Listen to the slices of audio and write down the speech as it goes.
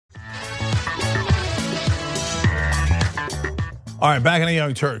All right, back in the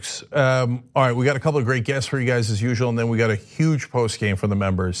Young Turks. All right, we got a couple of great guests for you guys as usual, and then we got a huge post game from the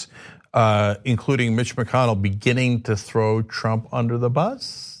members, including Mitch McConnell beginning to throw Trump under the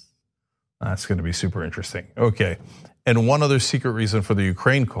bus. That's going to be super interesting. Okay, and one other secret reason for the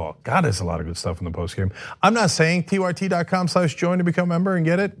Ukraine call. God, there's a lot of good stuff in the post game. I'm not saying tyt.com/join to become a member and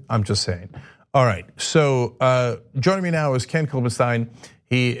get it. I'm just saying. All right, so joining me now is Ken Klippenstein.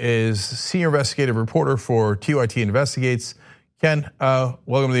 He is senior investigative reporter for TYT Investigates. Ken,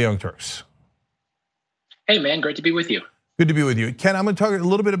 welcome to the Young Turks. Hey man, great to be with you. Good to be with you. Ken, I'm gonna talk a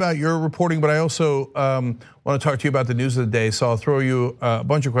little bit about your reporting, but I also want to talk to you about the news of the day. So I'll throw you a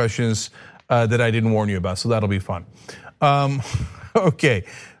bunch of questions that I didn't warn you about, so that'll be fun. Okay,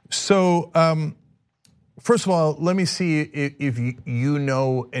 so first of all, let me see if you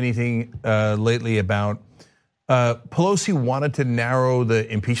know anything lately about Pelosi wanted to narrow the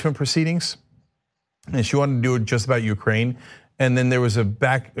impeachment proceedings, and she wanted to do it just about Ukraine. And then there was a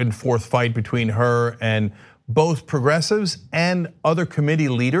back and forth fight between her and both progressives and other committee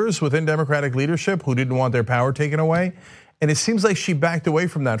leaders within Democratic leadership who didn't want their power taken away. And it seems like she backed away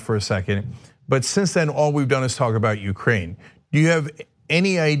from that for a second. But since then, all we've done is talk about Ukraine. Do you have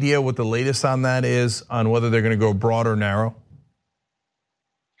any idea what the latest on that is, on whether they're going to go broad or narrow?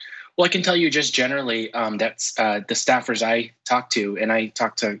 Well, I can tell you just generally that the staffers I talked to, and I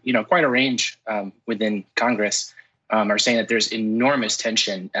talked to quite a range within Congress, are saying that there's enormous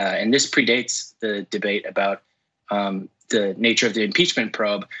tension, and this predates the debate about the nature of the impeachment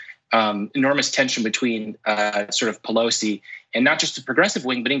probe. Enormous tension between sort of Pelosi and not just the progressive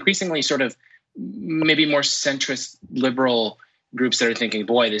wing, but increasingly sort of maybe more centrist liberal groups that are thinking,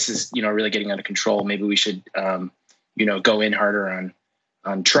 boy, this is really getting out of control. Maybe we should go in harder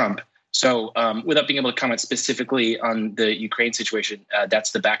on Trump. So without being able to comment specifically on the Ukraine situation,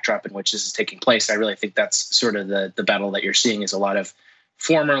 that's the backdrop in which this is taking place. I really think that's sort of the battle that you're seeing is a lot of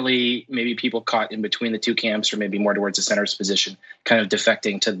formerly maybe people caught in between the two camps, or maybe more towards the center's position, kind of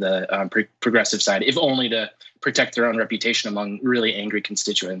defecting to the progressive side, if only to protect their own reputation among really angry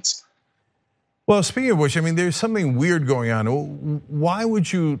constituents. Well, speaking of which, I mean, there's something weird going on. Why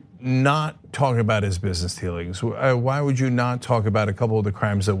would you not talk about his business dealings? Why would you not talk about a couple of the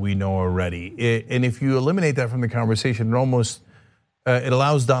crimes that we know already? And if you eliminate that from the conversation, it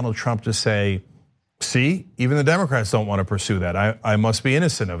allows Donald Trump to say, see, even the Democrats don't want to pursue that. I must be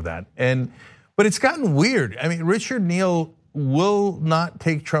innocent of that. But it's gotten weird. I mean, Richard Neal will not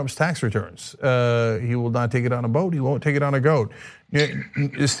take Trump's tax returns. He will not take it on a boat. He won't take it on a goat.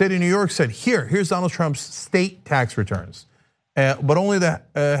 The state of New York said, here's Donald Trump's state tax returns. But only the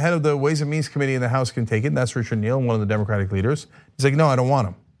head of the Ways and Means Committee in the House can take it, and that's Richard Neal, one of the Democratic leaders. He's like, no, I don't want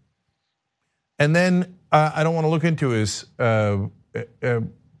him. And then I don't want to look into his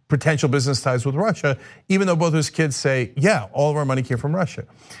potential business ties with Russia, even though both his kids say, yeah, all of our money came from Russia.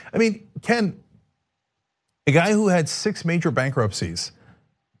 I mean, Ken, a guy who had 6 major bankruptcies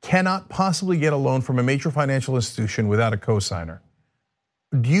cannot possibly get a loan from a major financial institution without a cosigner.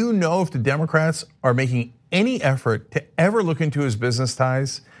 Do you know if the Democrats are making any effort to ever look into his business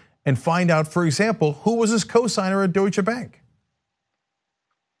ties and find out, for example, who was his cosigner at Deutsche Bank?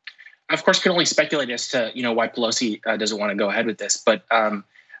 I, of course, can only speculate as to why Pelosi doesn't want to go ahead with this, but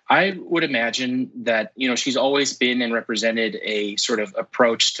I would imagine that she's always been and represented a sort of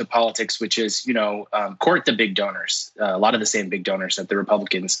approach to politics, which is court the big donors, a lot of the same big donors that the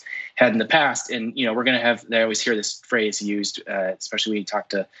Republicans had in the past, and we're going to have. I always hear this phrase used, especially when you talk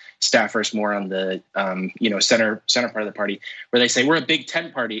to staffers more on the center part of the party, where they say we're a big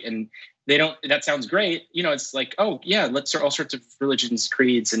tent party, and they don't. That sounds great, it's like, oh yeah, let's all sorts of religions,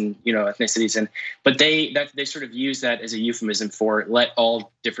 creeds, and ethnicities, but they sort of use that as a euphemism for let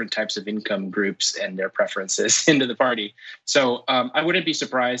all different types of income groups and their preferences into the party. So I wouldn't be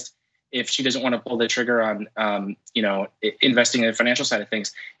surprised if she doesn't want to pull the trigger on investing in the financial side of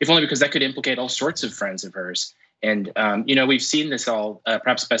things, if only because that could implicate all sorts of friends of hers. And we've seen this all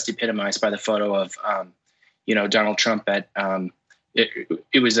perhaps best epitomized by the photo of Donald Trump at.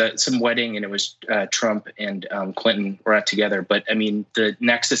 It was some wedding, and it was Trump and Clinton were at together. But I mean, the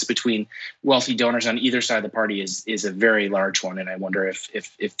nexus between wealthy donors on either side of the party is a very large one, and I wonder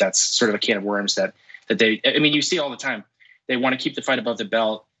if that's sort of a can of worms that they. I mean, you see all the time. They want to keep the fight above the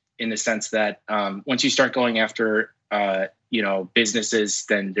belt in the sense that once you start going after businesses,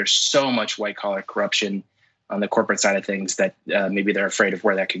 then there's so much white collar corruption on the corporate side of things that maybe they're afraid of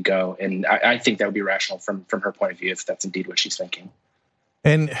where that could go. And I think that would be rational from her point of view, if that's indeed what she's thinking.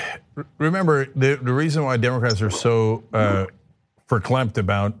 And remember, the reason why Democrats are so verklempt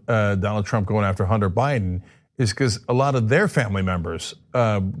about Donald Trump going after Hunter Biden is because a lot of their family members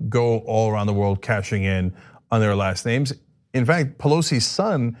go all around the world cashing in on their last names. In fact, Pelosi's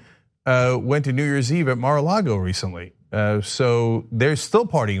son went to New Year's Eve at Mar-a-Lago recently. So they're still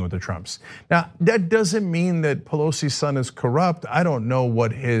partying with the Trumps. Now, that doesn't mean that Pelosi's son is corrupt. I don't know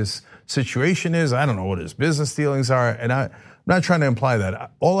what his situation is. I don't know what his business dealings are. And I'm not trying to imply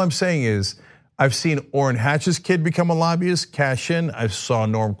that. All I'm saying is I've seen Orrin Hatch's kid become a lobbyist, cash in. I saw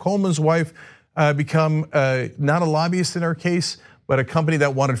Norm Coleman's wife become not a lobbyist in her case, but a company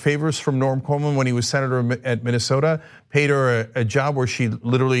that wanted favors from Norm Coleman when he was senator at Minnesota, paid her a job where she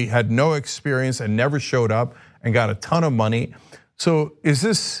literally had no experience and never showed up and got a ton of money. So is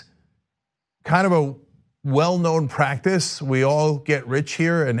this kind of a well-known practice? We all get rich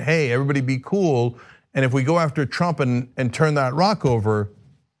here and hey, everybody be cool. And if we go after Trump and turn that rock over,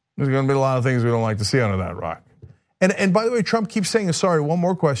 there's gonna be a lot of things we don't like to see under that rock. And by the way, Trump keeps saying, sorry, one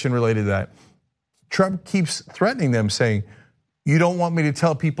more question related to that. Trump keeps threatening them saying, you don't want me to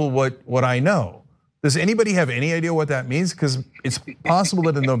tell people what I know. Does anybody have any idea what that means? Because it's possible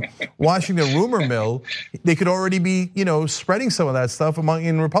that in the Washington rumor mill, they could already be, spreading some of that stuff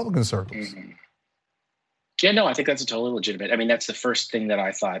in Republican circles. Yeah, no, I think that's totally legitimate. I mean, that's the first thing that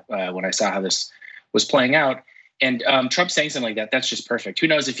I thought when I saw how this was playing out. And Trump saying something like that, that's just perfect. Who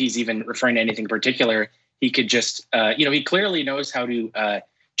knows if he's even referring to anything particular? He could just, he clearly knows how to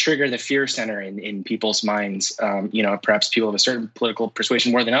trigger the fear center in people's minds. Perhaps people of a certain political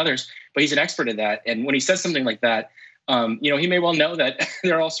persuasion more than others, but he's an expert at that. And when he says something like that, he may well know that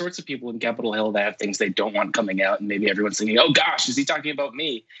there are all sorts of people in Capitol Hill that have things they don't want coming out, and maybe everyone's thinking, "Oh gosh, is he talking about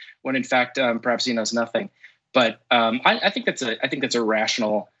me?" When in fact, perhaps he knows nothing. But I think that's a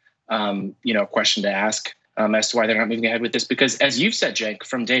rational, question to ask as to why they're not moving ahead with this. Because as you've said, Cenk,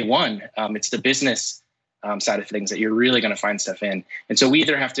 from day one, it's the business side of things that you're really going to find stuff in. And so we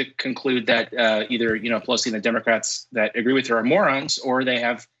either have to conclude that either Pelosi and the Democrats that agree with her are morons, or they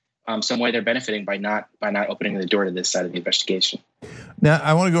have some way they're benefiting by not opening the door to this side of the investigation. Now,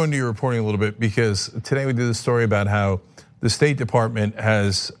 I want to go into your reporting a little bit, because today we did a story about how the State Department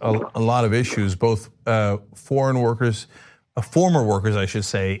has a lot of issues, both foreign workers, former workers, I should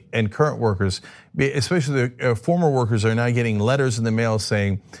say, and current workers. Especially the former workers are now getting letters in the mail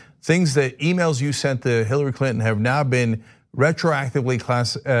saying things that emails you sent to Hillary Clinton have now been retroactively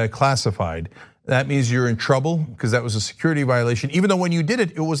classified. That means you're in trouble because that was a security violation, even though when you did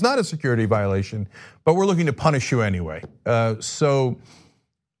it, it was not a security violation, but we're looking to punish you anyway.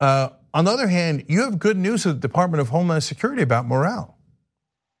 On the other hand, you have good news at the Department of Homeland Security about morale.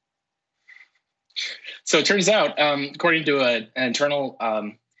 So it turns out, according to an internal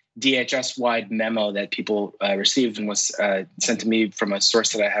DHS-wide memo that people received and was sent to me from a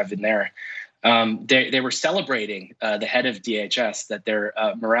source that I have in there, they were celebrating the head of DHS that their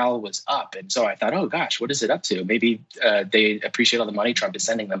morale was up. And so I thought, oh gosh, what is it up to? Maybe they appreciate all the money Trump is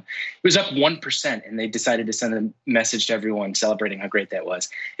sending them. It was up 1%, and they decided to send a message to everyone celebrating how great that was.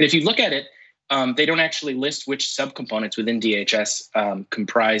 And if you look at it, they don't actually list which subcomponents within DHS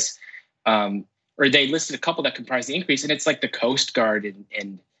comprise, or they listed a couple that comprise the increase, and it's like the Coast Guard and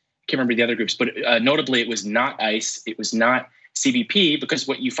I can't remember the other groups, but notably it was not ICE, it was not CBP, because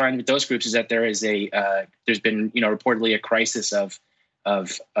what you find with those groups is that there is there's been reportedly a crisis of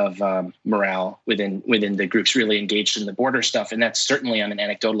morale within the groups really engaged in the border stuff, and that's certainly on an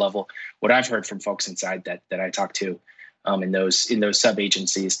anecdotal level what I've heard from folks inside that I talked to in those sub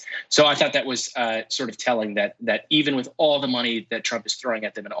agencies. So I thought that was sort of telling that even with all the money that Trump is throwing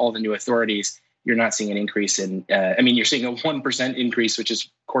at them and all the new authorities, you're not seeing an increase in. You're seeing a 1% increase, which is,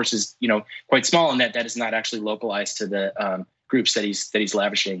 of course, is quite small, and that is not actually localized to the groups that he's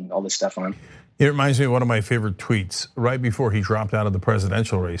lavishing all this stuff on. It reminds me of one of my favorite tweets. Right before he dropped out of the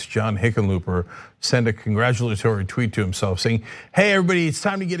presidential race, John Hickenlooper sent a congratulatory tweet to himself saying, "Hey everybody, it's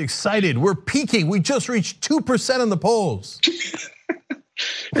time to get excited. We're peaking. We just reached 2% in the polls." It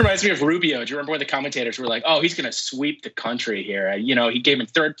reminds me of Rubio. Do you remember when the commentators were like, "Oh, he's going to sweep the country here"? He gave him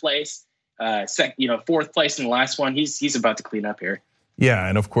third place, fourth place in the last one. He's about to clean up here. Yeah,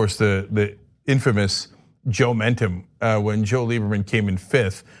 and of course the infamous Joe Mentum when Joe Lieberman came in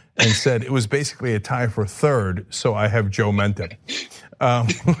fifth and said it was basically a tie for third, so I have Joe Mentum.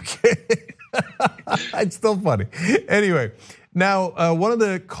 Okay, it's still funny. Anyway, now one of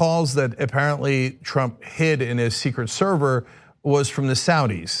the calls that apparently Trump hid in his secret server was from the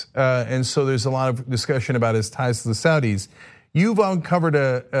Saudis, and so there's a lot of discussion about his ties to the Saudis. You've uncovered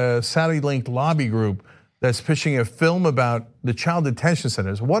a Saudi-linked lobby group that's pitching a film about the child detention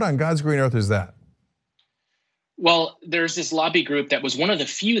centers. What on God's green earth is that? Well, there's this lobby group that was one of the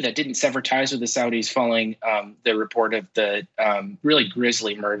few that didn't sever ties with the Saudis following the report of the really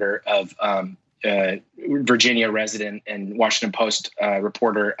grisly murder of Virginia resident and Washington Post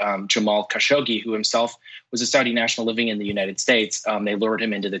reporter Jamal Khashoggi, who himself was a Saudi national living in the United States. They lured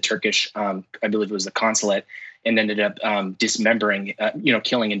him into the Turkish, I believe it was the consulate, and ended up dismembering,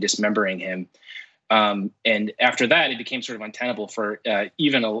 killing and dismembering him. And after that, it became sort of untenable for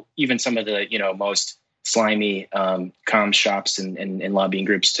even some of the most slimy comm shops and lobbying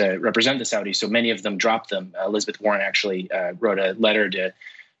groups to represent the Saudis. So many of them dropped them. Elizabeth Warren actually wrote a letter to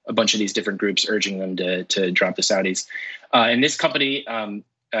a bunch of these different groups urging them to drop the Saudis. And this company,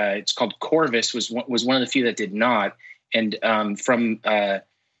 it's called Corvus, was one of the few that did not. And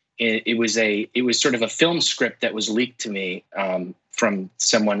it was sort of a film script that was leaked to me from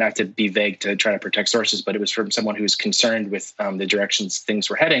someone, not to be vague to try to protect sources, but it was from someone who was concerned with the directions things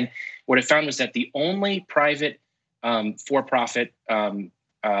were heading. What I found was that the only private for-profit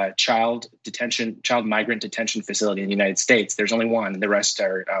child migrant detention facility in the United States, there's only one, and the rest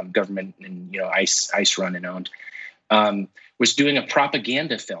are government and ICE run and owned, was doing a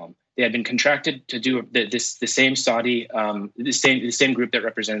propaganda film. They had been contracted to do the same Saudi, the same group that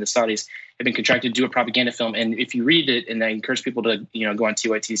represented the Saudis had been contracted to do a propaganda film. And if you read it, and I encourage people to go on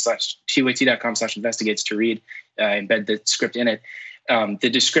tyt.com/investigates to read, embed the script in it. The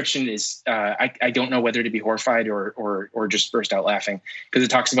description is I don't know whether to be horrified or just burst out laughing, because it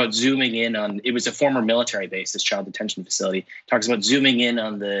talks about zooming in on, it was a former military base, this child detention facility. It talks about zooming in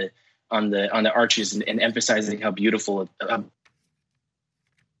on the arches and emphasizing how beautiful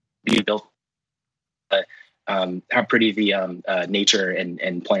built, how pretty the nature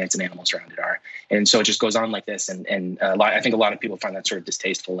and plants and animals around it are. And so it just goes on like this. And I think a lot of people find that sort of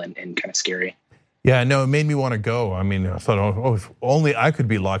distasteful and kind of scary. Yeah, no, it made me want to go. I mean, I thought, oh, if only I could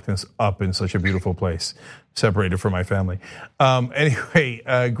be locked up in such a beautiful place, separated from my family. Anyway,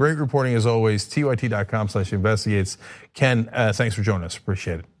 great reporting as always. tyt.com/investigates. Ken, thanks for joining us.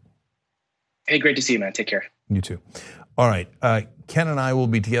 Appreciate it. Hey, great to see you, man. Take care. You too. All right, Ken and I will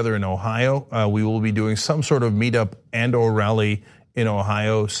be together in Ohio. We will be doing some sort of meetup and/or rally in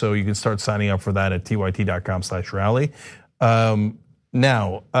Ohio, so you can start signing up for that at tyt.com/rally.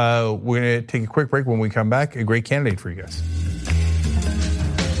 Now, we're going to take a quick break. When we come back, a great candidate for you guys.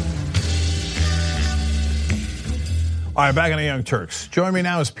 All right, back on the Young Turks. Joining me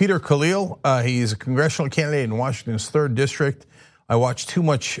now is Peter Khalil. He's a congressional candidate in Washington's 3rd District. I watch too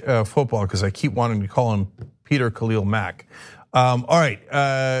much football because I keep wanting to call him Peter Khalil Mack. All right,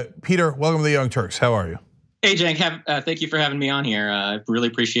 Peter, welcome to the Young Turks. How are you? Hey, Cenk, thank you for having me on here. I really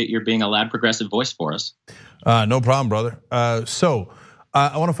appreciate your being a loud progressive voice for us. No problem, brother.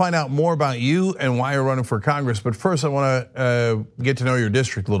 I want to find out more about you and why you're running for Congress. But first, I want to get to know your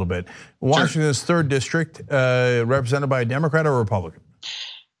district a little bit. Washington's 3rd District, represented by a Democrat or a Republican?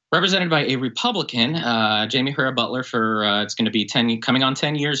 Represented by a Republican, Jamie Herrera Butler, for it's going to be coming on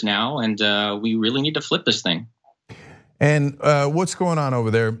 10 years now, and we really need to flip this thing. And what's going on over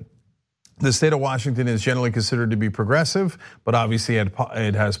there? The state of Washington is generally considered to be progressive, but obviously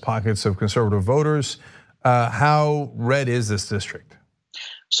it has pockets of conservative voters. How red is this district?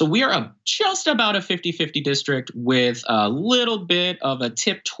 So we are just about a 50-50 district with a little bit of a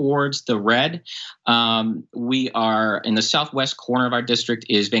tip towards the red. We are in the southwest corner of our district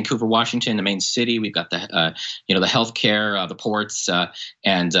is Vancouver, Washington, the main city. We've got the the healthcare, the ports,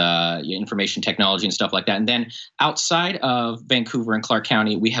 and information technology and stuff like that. And then outside of Vancouver and Clark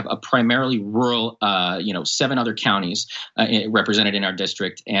County, we have a primarily rural, 7 other counties represented in our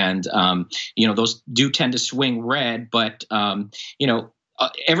district, and those do tend to swing red, but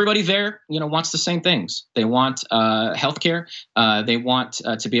everybody there, wants the same things. They want healthcare. They want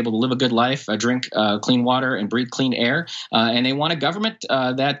to be able to live a good life, drink clean water, and breathe clean air. And they want a government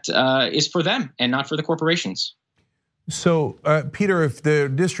that is for them and not for the corporations. So, Peter, if the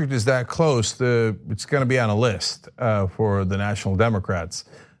district is that close, it's going to be on a list for the National Democrats.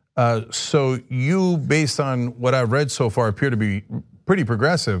 So you, based on what I've read so far, appear to be pretty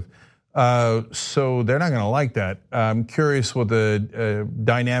progressive. So they're not going to like that. I'm curious what the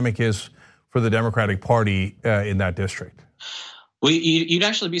dynamic is for the Democratic Party in that district. Well, you'd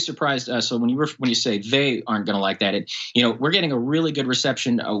actually be surprised. So when you say they aren't going to like that, we're getting a really good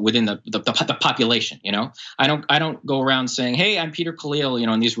reception within the population. I don't go around saying, "Hey, I'm Peter Khalil,"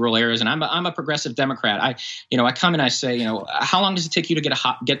 in these rural areas, and I'm a progressive Democrat. I come and I say, how long does it take you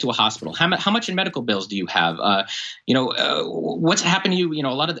to get to a hospital? How much in medical bills do you have? What's happened to you?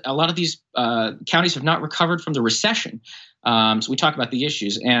 A lot of these counties have not recovered from the recession. So we talk about the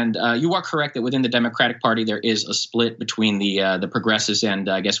issues, and you are correct that within the Democratic Party there is a split between the progressives and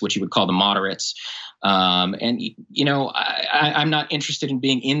I guess what you would call the moderates. And you know, I'm not interested in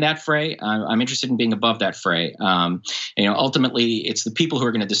being in that fray. I'm interested in being above that fray. You know, ultimately, it's the people who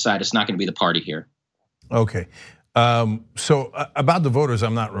are going to decide. It's not going to be the party here. Okay. So about the voters,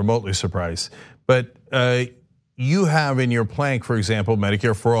 I'm not remotely surprised, but you have in your plank, for example,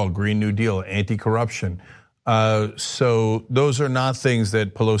 Medicare for All, Green New Deal, anti-corruption. So those are not things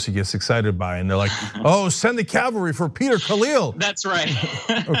that Pelosi gets excited by, and they're like, "Oh, send the cavalry for Peter Khalil." That's right.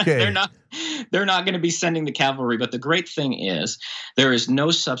 Okay. They're not going to be sending the cavalry, but the great thing is there is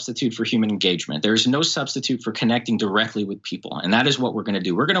no substitute for human engagement. There is no substitute for connecting directly with people, and that is what we're going to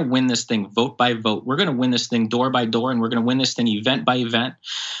do. We're going to win this thing vote by vote. We're going to win this thing door by door, and we're going to win this thing event by event.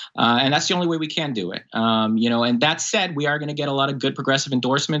 And that's the only way we can do it. You know, and that said, we are going to get a lot of good progressive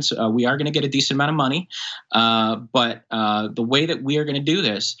endorsements. We are going to get a decent amount of money. But the way that we are going to do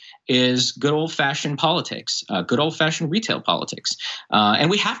this is good old-fashioned politics, good old-fashioned retail politics. And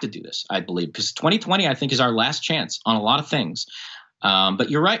we have to do this, I believe, because 2020, I think, is our last chance on a lot of things. But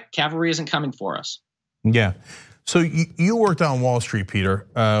you're right, cavalry isn't coming for us. Yeah. So you worked on Wall Street, Peter.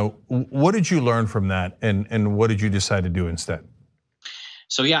 What did you learn from that, and what did you decide to do instead?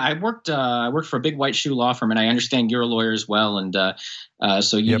 So yeah, I worked for a big white shoe law firm, and I understand you're a lawyer as well, and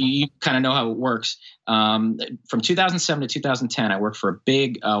so you kind of know how it works. From 2007 to 2010, I worked for a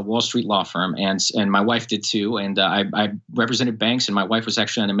big Wall Street law firm, and my wife did too. And I represented banks, and my wife was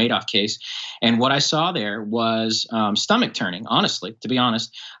actually on the Madoff case. And what I saw there was stomach turning. Honestly, to be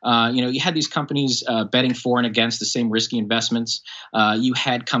honest, you know, you had these companies betting for and against the same risky investments. You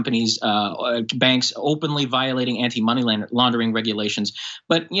had companies, banks openly violating anti-money laundering regulations.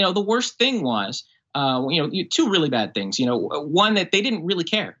 But you know, the worst thing was, you know, two really bad things. You know, one, that they didn't really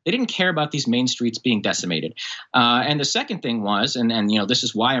care. They didn't care about these main streets being decimated. And the second thing was, and you know, this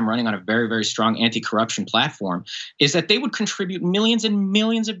is why I'm running on a very, very strong anti-corruption platform, is that they would contribute millions and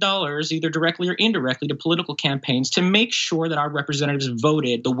millions of dollars, either directly or indirectly, to political campaigns to make sure that our representatives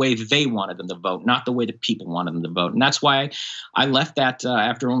voted the way they wanted them to vote, not the way the people wanted them to vote. And that's why I left that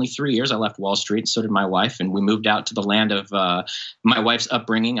after only 3 years. I left Wall Street, and so did my wife, and we moved out to the land of my wife's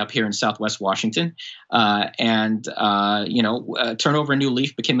upbringing up here in Southwest Washington. You know, turn over a new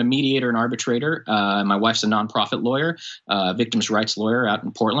leaf, became a mediator and arbitrator. My wife's a nonprofit lawyer, victims' rights lawyer out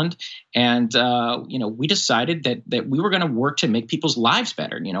in Portland. And, you know, we decided that we were going to work to make people's lives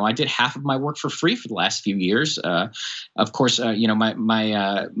better. You know, I did half of my work for free for the last few years. Of course, you know,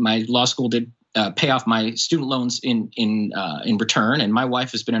 my law school did pay off my student loans in return, and my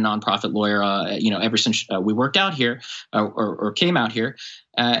wife has been a nonprofit lawyer, you know, ever since we worked out here or came out here,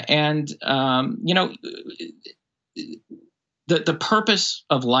 you know, the purpose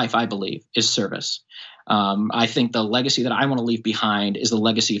of life, I believe, is service. I think the legacy that I want to leave behind is the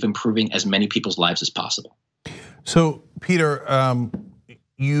legacy of improving as many people's lives as possible. So, Peter,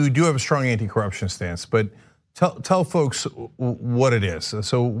 you do have a strong anti-corruption stance, but tell folks what it is.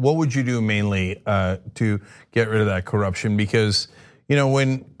 So what would you do mainly to get rid of that corruption? Because, you know,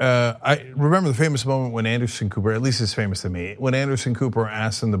 when I remember the famous moment when Anderson Cooper, at least it's famous to me, when Anderson Cooper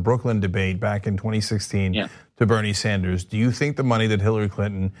asked in the Brooklyn debate back in 2016 to Bernie Sanders, do you think the money that Hillary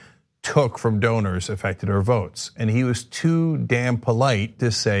Clinton took from donors affected her votes? And he was too damn polite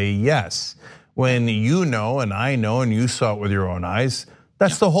to say yes. When you know, and I know, and you saw it with your own eyes,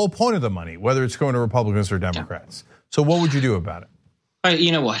 that's the whole point of the money, whether it's going to Republicans or Democrats. So what would you do about it?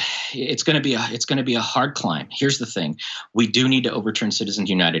 You know what? It's going to be a hard climb. Here's the thing: we do need to overturn Citizens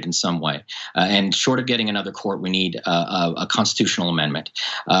United in some way, and short of getting another court, we need a constitutional amendment.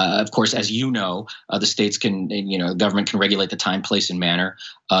 Of course, as you know, the states can, you know, government can regulate the time, place, and manner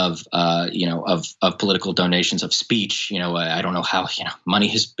of political donations, of speech. You know, I don't know how, you know, money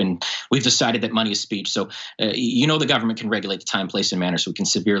has been. We've decided that money is speech, so you know, the government can regulate the time, place, and manner, so we can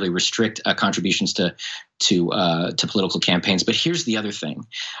severely restrict contributions to political campaigns. But here's the other thing.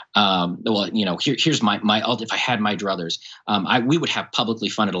 Well, you know, here's my if I had my druthers, we would have publicly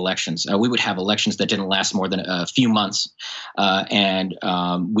funded elections. We would have elections that didn't last more than a few months, and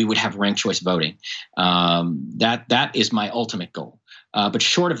we would have ranked choice voting. That is my ultimate goal. But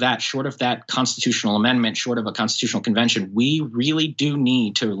short of that constitutional amendment, short of a constitutional convention, we really do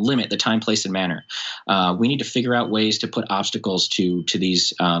need to limit the time, place, and manner. We need to figure out ways to put obstacles to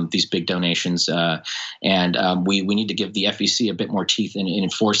these big donations, and we need to give the FEC a bit more teeth in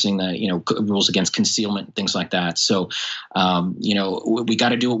enforcing the, you know, rules against concealment and things like that. So, you know, we got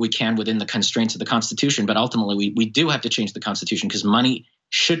to do what we can within the constraints of the Constitution, but ultimately we do have to change the Constitution, because money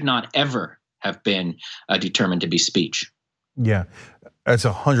should not ever have been determined to be speech. Yeah, that's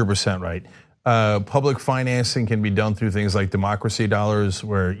 100% right. Public financing can be done through things like democracy dollars,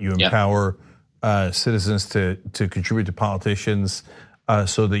 where you empower citizens to contribute to politicians,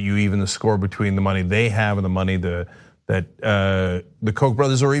 so that you even the score between the money they have and the money that the Koch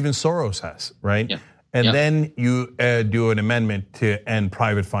brothers or even Soros has, right? Yeah. And then you do an amendment to end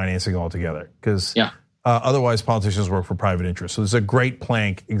private financing altogether, because otherwise politicians work for private interests. So there's a great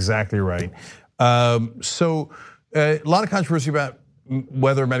plank, exactly right. So a lot of controversy about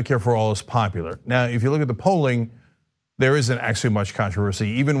whether Medicare for all is popular. Now, if you look at the polling, there isn't actually much controversy.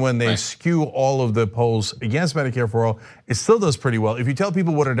 Even when they skew all of the polls against Medicare for all, it still does pretty well. If you tell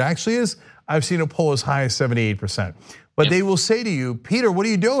people what it actually is, I've seen a poll as high as 78%. But they will say to you, Peter, what are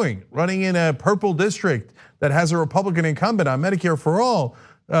you doing? Running in a purple district that has a Republican incumbent on Medicare for all.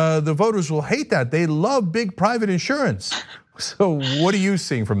 The voters will hate that. They love big private insurance. So what are you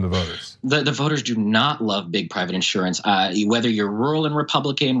seeing from the voters? The voters do not love big private insurance. Whether you're rural and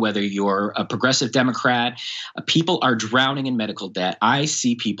Republican, whether you're a progressive Democrat, people are drowning in medical debt. I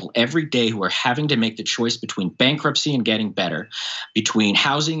see people every day who are having to make the choice between bankruptcy and getting better, between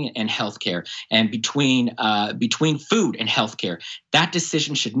housing and healthcare, and between food and healthcare. That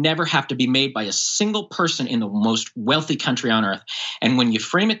decision should never have to be made by a single person in the most wealthy country on earth. And when you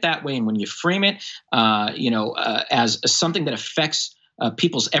frame it that way, and when you frame it, as something that affects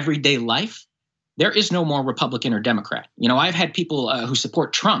people's everyday life, there is no more Republican or Democrat. I've had people who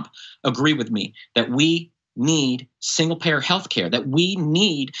support Trump agree with me that we need single-payer health care, that we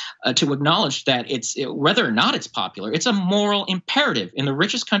need to acknowledge that whether or not it's popular, it's a moral imperative in the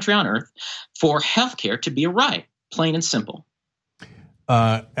richest country on earth for health care to be a right, plain and simple.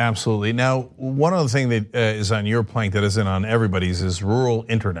 Absolutely. Now, one other thing that is on your plank that isn't on everybody's is rural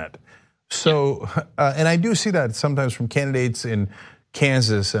internet. So, and I do see that sometimes from candidates in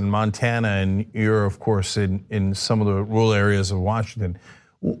Kansas and Montana, and you're of course in some of the rural areas of Washington.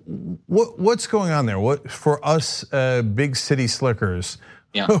 What's going on there? What for us big city slickers?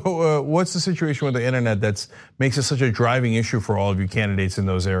 What's the situation with the internet that makes it such a driving issue for all of you candidates in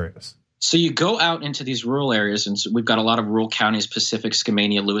those areas? So you go out into these rural areas, and so we've got a lot of rural counties: Pacific,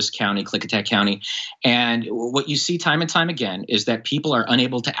 Skamania, Lewis County, Klickitat County. And what you see time and time again is that people are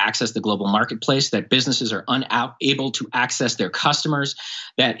unable to access the global marketplace, that businesses are unable to access their customers,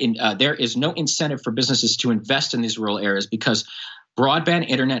 that there is no incentive for businesses to invest in these rural areas because broadband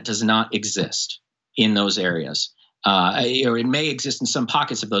internet does not exist in those areas. Or it may exist in some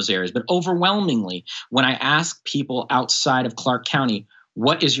pockets of those areas, but overwhelmingly, when I ask people outside of Clark County,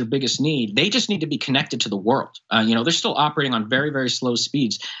 what is your biggest need? They just need to be connected to the world. They're still operating on very, very slow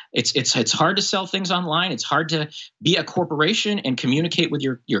speeds. It's hard to sell things online. It's hard to be a corporation and communicate with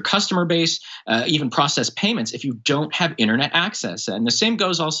your customer base, even process payments if you don't have internet access. And the same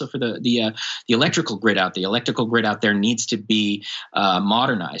goes also for the electrical grid out there. The electrical grid out there needs to be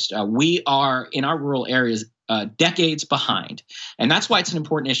modernized. We are in our rural areas decades behind. And that's why it's an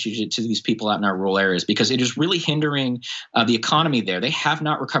important issue to these people out in our rural areas, because it is really hindering the economy there. They have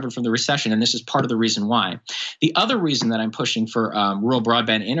not recovered from the recession, and this is part of the reason why. The other reason that I'm pushing for rural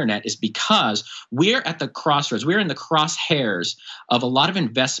broadband internet is because we're at the crossroads. We're in the crosshairs of a lot of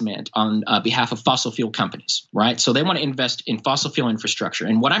investment on behalf of fossil fuel companies, right? So they want to invest in fossil fuel infrastructure.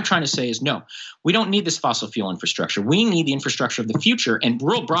 And what I'm trying to say is, no, we don't need this fossil fuel infrastructure. We need the infrastructure of the future, and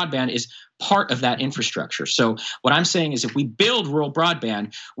rural broadband is part of that infrastructure. So what I'm saying is if we build rural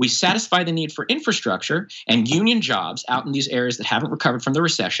broadband, we satisfy the need for infrastructure and union jobs out in these areas that haven't recovered from the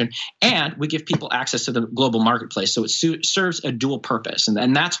recession, and we give people access to the global marketplace. So it serves a dual purpose,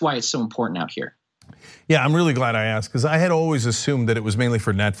 and that's why it's so important out here. Yeah, I'm really glad I asked, because I had always assumed that it was mainly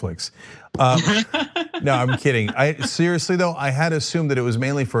for Netflix. No, I'm kidding. Seriously though, I had assumed that it was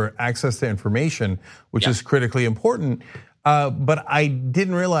mainly for access to information, which is critically important. But I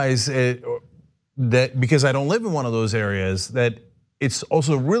didn't realize that because I don't live in one of those areas, that it's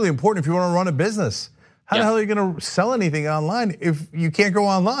also really important if you want to run a business. How the hell are you going to sell anything online if you can't go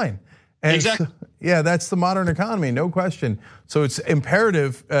online? And exactly. So, that's the modern economy, no question. So it's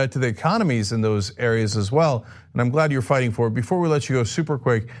imperative to the economies in those areas as well. And I'm glad you're fighting for it. Before we let you go, super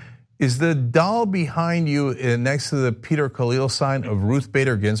quick, is the doll behind you next to the Peter Khalil sign of Ruth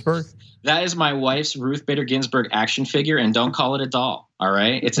Bader Ginsburg? That is my wife's Ruth Bader Ginsburg action figure, and don't call it a doll, all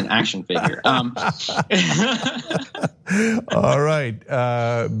right? It's an action figure. All right,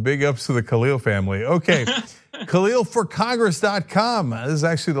 big ups to the Khalil family. Okay, KhalilForCongress.com. This is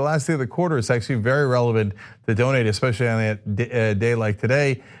actually the last day of the quarter. It's actually very relevant to donate, especially on a day like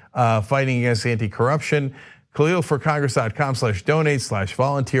today, fighting against anti-corruption.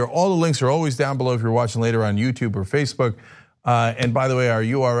 KhalilForCongress.com/donate/volunteer. All the links are always down below if you're watching later on YouTube or Facebook. And by the way, our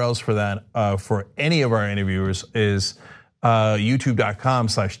URLs for that, for any of our interviewers is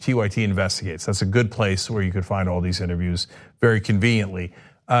youtube.com/TYT Investigates. That's a good place where you could find all these interviews very conveniently.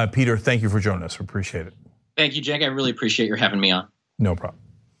 Peter, thank you for joining us. We appreciate it. Thank you, Jake. I really appreciate your having me on. No problem.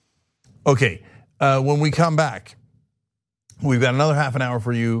 Okay, when we come back, we've got another half an hour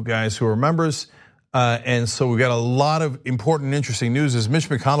for you guys who are members. And so we've got a lot of important and interesting news. Is Mitch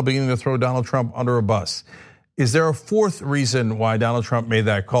McConnell beginning to throw Donald Trump under a bus? Is there a fourth reason why Donald Trump made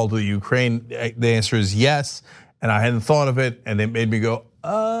that call to the Ukraine? The answer is yes. And I hadn't thought of it, and it made me go,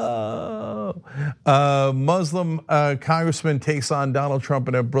 oh. Muslim congressman takes on Donald Trump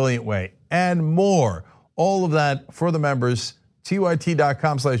in a brilliant way, and more. All of that for the members.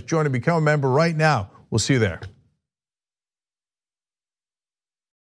 TYT.com/join and become a member right now. We'll see you there.